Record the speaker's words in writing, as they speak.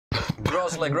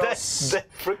Gross like gross.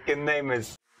 That freaking name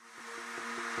is.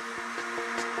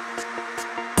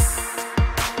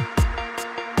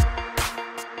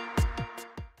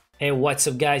 Hey, what's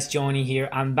up guys, Johnny here.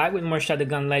 I'm back with more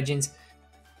Shadowgun Legends.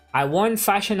 I won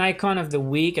Fashion Icon of the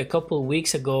Week a couple of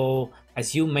weeks ago,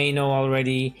 as you may know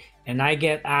already, and I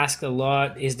get asked a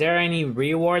lot, is there any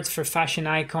rewards for Fashion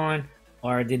Icon,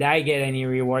 or did I get any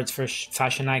rewards for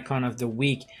Fashion Icon of the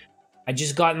Week? I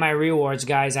just got my rewards,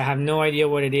 guys. I have no idea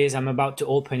what it is. I'm about to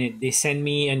open it. They sent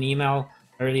me an email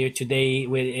earlier today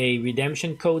with a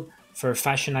redemption code for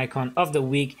Fashion Icon of the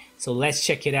Week, so let's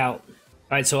check it out.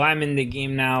 Alright, so I'm in the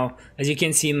game now. As you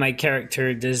can see, my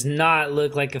character does not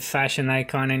look like a fashion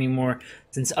icon anymore.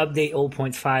 Since update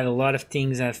 0.5, a lot of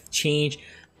things have changed.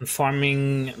 I'm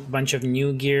farming a bunch of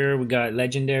new gear. We got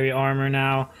legendary armor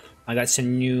now. I got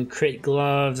some new crit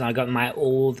gloves. I got my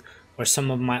old, or some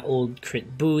of my old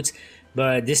crit boots.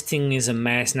 But this thing is a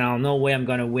mess now. No way I'm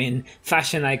gonna win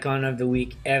Fashion Icon of the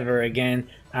Week ever again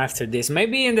after this.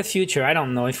 Maybe in the future, I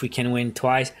don't know if we can win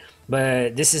twice.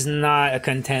 But this is not a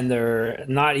contender,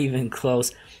 not even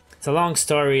close. It's a long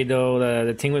story though,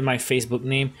 the thing with my Facebook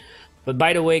name. But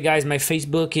by the way guys, my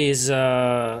Facebook is,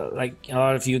 like a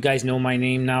lot of you guys know my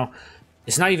name now.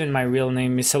 It's not even my real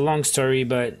name, it's a long story,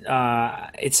 but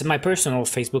it's my personal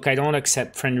Facebook. I don't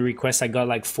accept friend requests. I got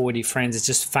like 40 friends. It's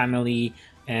just family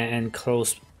and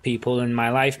close people in my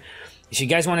life. If you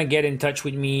guys want to get in touch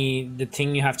with me, the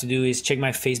thing you have to do is check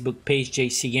my Facebook page,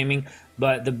 JC Gaming.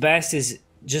 But the best is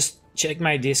just check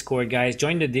my Discord, guys.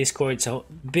 Join the Discord. It's a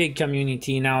big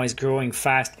community now. It's growing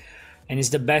fast, and it's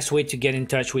the best way to get in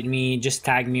touch with me. Just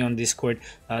tag me on Discord.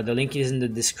 The link is in the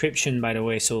description, by the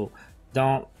way, so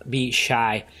don't be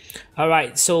shy. All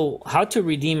right, so how to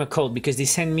redeem a code, because they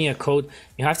send me a code.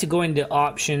 You have to go in the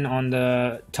option on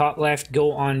the top left,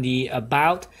 go on the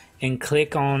about and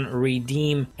click on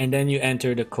redeem, and then you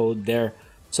enter the code there.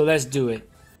 So let's do it.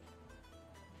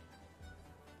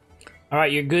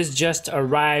 Alright, your goods just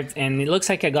arrived, and it looks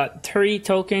like I got 3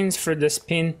 tokens for the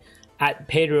spin at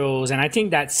Pedro's, and I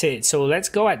think that's it. So let's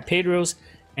go at Pedro's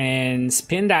and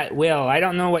spin that wheel. I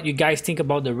don't know what you guys think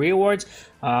about the rewards.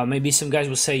 Maybe some guys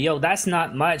will say, yo, that's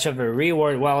not much of a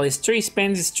reward. Well, it's 3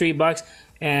 spins, it's $3,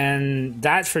 and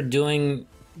that's for doing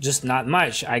just not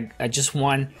much. I just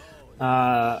won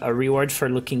a reward for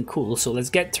looking cool. So let's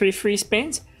get 3 free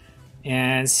spins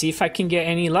and see if I can get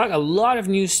any luck. A lot of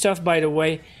new stuff, by the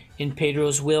way. In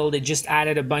Pedro's wheel, they just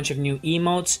added a bunch of new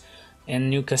emotes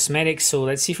and new cosmetics, so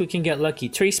let's see if we can get lucky.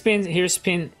 3 spins. Here's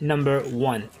spin number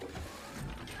 1.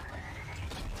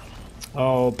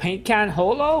 Oh, paint can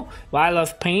holo. Well, I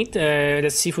love paint.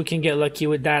 Let's see if we can get lucky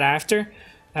with that after.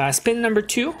 Spin number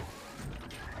 2.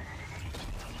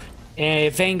 A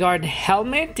Vanguard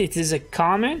helmet. It is a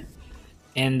common,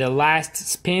 and the last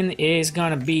spin is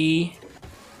gonna be,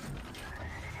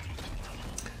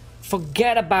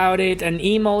 forget about it, an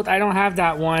emote. I don't have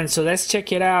that one, so let's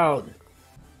check it out.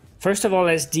 First of all,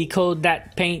 let's decode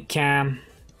that paint cam.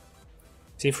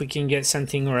 See if we can get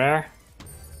something rare.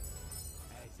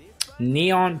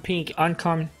 Neon pink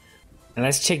uncommon. And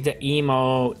let's check the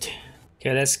emote.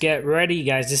 Okay, let's get ready,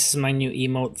 guys. This is my new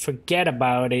emote. Forget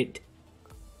about it.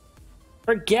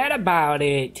 Forget about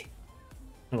it.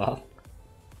 Well,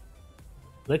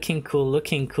 looking cool,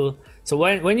 looking cool. So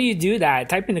when you do that,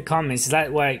 type in the comments, is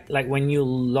that like when you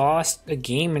lost a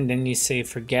game and then you say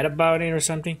forget about it or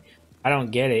something? I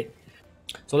don't get it.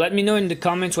 So let me know in the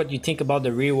comments what you think about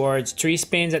the rewards. 3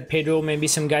 spins at Pedro. Maybe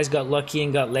some guys got lucky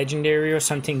and got legendary or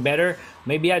something better.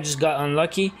 Maybe I just got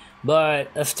unlucky. But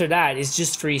after that, it's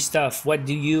just free stuff. What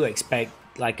do you expect?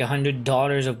 Like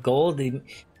 $100 of gold? I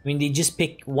mean, they just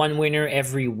pick one winner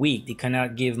every week. They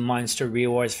cannot give monster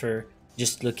rewards for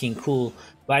just looking cool.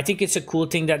 But I think it's a cool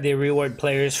thing that they reward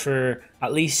players for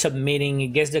at least submitting. It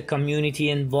gets the community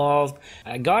involved.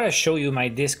 I gotta show you my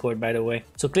Discord, by the way.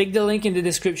 So click the link in the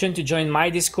description to join my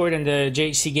Discord and the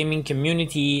JHC Gaming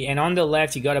community. And on the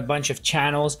left, you got a bunch of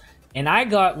channels. And I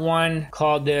got one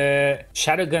called the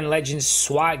Shadowgun Legends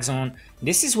Swag Zone.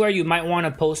 This is where you might want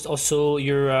to post also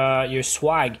your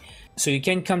swag. So you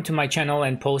can come to my channel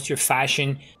and post your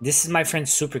fashion. This is my friend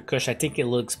Super Kush. I think it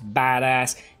looks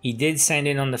badass. He did send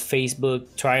it on the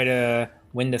Facebook, try to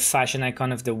win the Fashion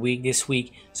Icon of the Week this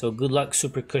week. So good luck,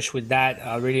 Super Kush, with that.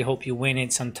 I really hope you win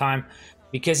it sometime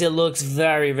because it looks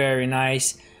very, very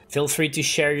nice. Feel free to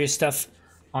share your stuff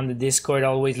on the Discord.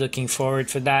 Always looking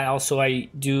forward for that. Also, I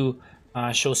do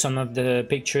show some of the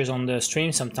pictures on the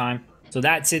stream sometime. So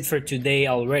that's it for today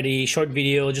already. Short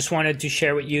video. Just wanted to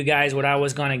share with you guys what I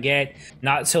was gonna get.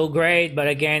 Not so great, but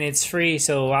again, it's free,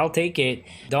 so I'll take it.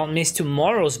 Don't miss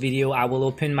tomorrow's video. I will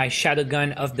open my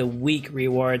Shadowgun of the Week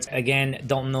rewards. Again,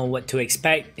 don't know what to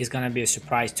expect. It's gonna be a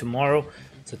surprise tomorrow.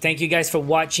 So thank you guys for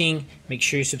watching. Make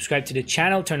sure you subscribe to the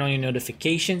channel, turn on your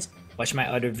notifications, watch my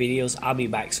other videos. I'll be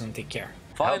back soon. Take care.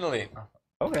 Finally,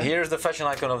 here's the fashion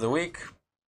icon of the week.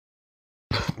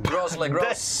 Gross like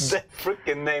gross. That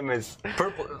freaking name is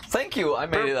Purple. Thank you, I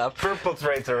made it up.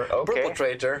 Perpetrator. Okay.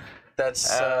 Perpetrator. That's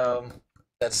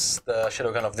the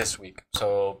Shadowgun of this week.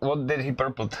 So What did he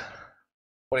purpled?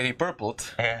 what did he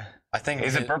purpled? Yeah. I think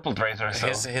He's a perpetrator, so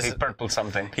he purpled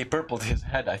something. He purpled his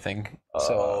head, I think.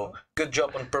 So good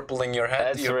job on purpling your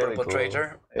head, That's you really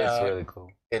perpetrator. Cool. It's really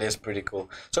cool. It is pretty cool.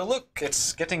 So look,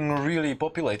 it's getting really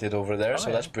populated over there,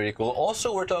 so that's pretty cool.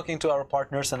 Also, we're talking to our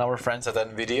partners and our friends at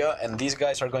NVIDIA, and these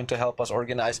guys are going to help us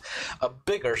organize a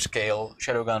bigger scale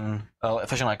Shadowgun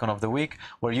Fashion Icon of the Week,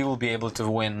 where you will be able to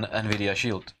win NVIDIA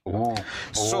Shield. Ooh.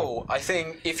 So I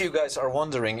think if you guys are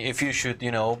wondering if you should,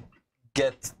 you know,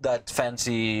 get that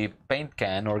fancy paint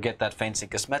can or get that fancy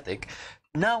cosmetic,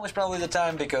 now is probably the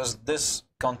time, because this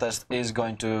contest is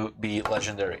going to be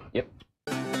legendary. Yep.